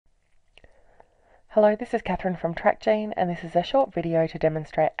Hello, this is Catherine from TrackGene, and this is a short video to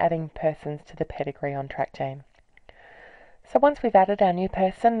demonstrate adding persons to the pedigree on TrackGene. So once we've added our new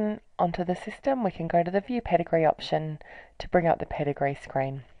person onto the system, we can go to the View Pedigree option to bring up the pedigree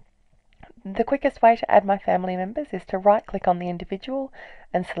screen. The quickest way to add my family members is to right-click on the individual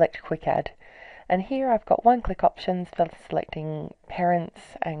and select Quick Add. And here I've got one-click options for selecting parents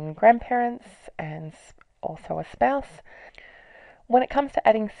and grandparents and also a spouse. When it comes to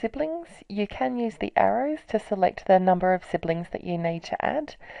adding siblings, you can use the arrows to select the number of siblings that you need to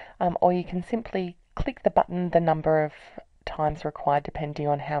add, or you can simply click the button the number of times required depending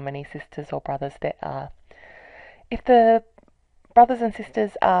on how many sisters or brothers there are. If the brothers and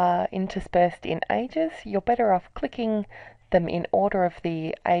sisters are interspersed in ages, you're better off clicking them in order of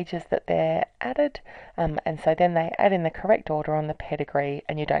the ages that they're added, and so then they add in the correct order on the pedigree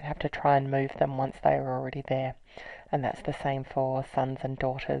and you don't have to try and move them once they are already there. And that's the same for sons and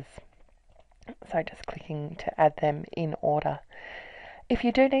daughters. So just clicking to add them in order. If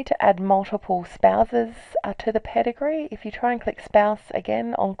you do need to add multiple spouses to the pedigree, if you try and click spouse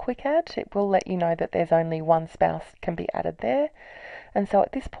again on Quick Add, it will let you know that there's only one spouse can be added there. And so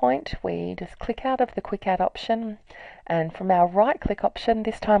at this point, we just click out of the Quick Add option, and from our right click option,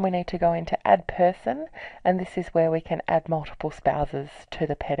 this time we need to go into Add Person, and this is where we can add multiple spouses to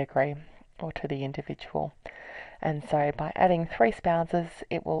the pedigree or to the individual. And so by adding 3 spouses,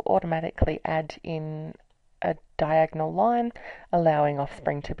 it will automatically add in a diagonal line, allowing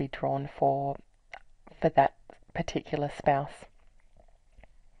offspring to be drawn for that particular spouse.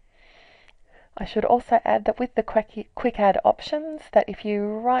 I should also add that with the Quick Add options, that if you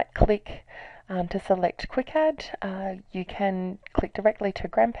right click to select Quick Add, you can click directly to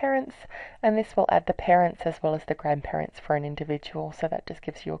grandparents, and this will add the parents as well as the grandparents for an individual, so that just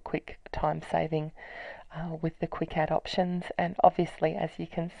gives you a quick time saving with the Quick Add options. And obviously, as you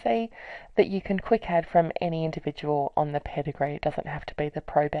can see, that you can Quick Add from any individual on the pedigree. It doesn't have to be the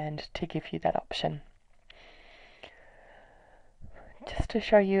proband to give you that option. Just to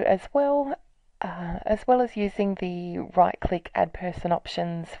show you as well as using the right-click Add Person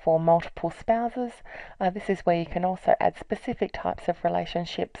options for multiple spouses, this is where you can also add specific types of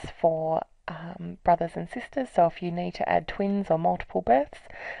relationships for brothers and sisters. So if you need to add twins or multiple births,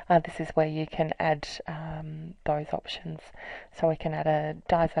 this is where you can add those options. So we can add a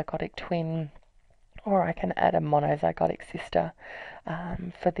dizygotic twin, or I can add a monozygotic sister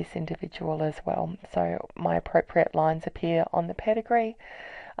for this individual as well. So my appropriate lines appear on the pedigree.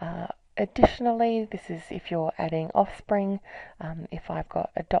 Additionally, this is if you're adding offspring. If I've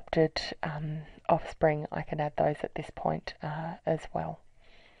got adopted offspring, I can add those at this point as well.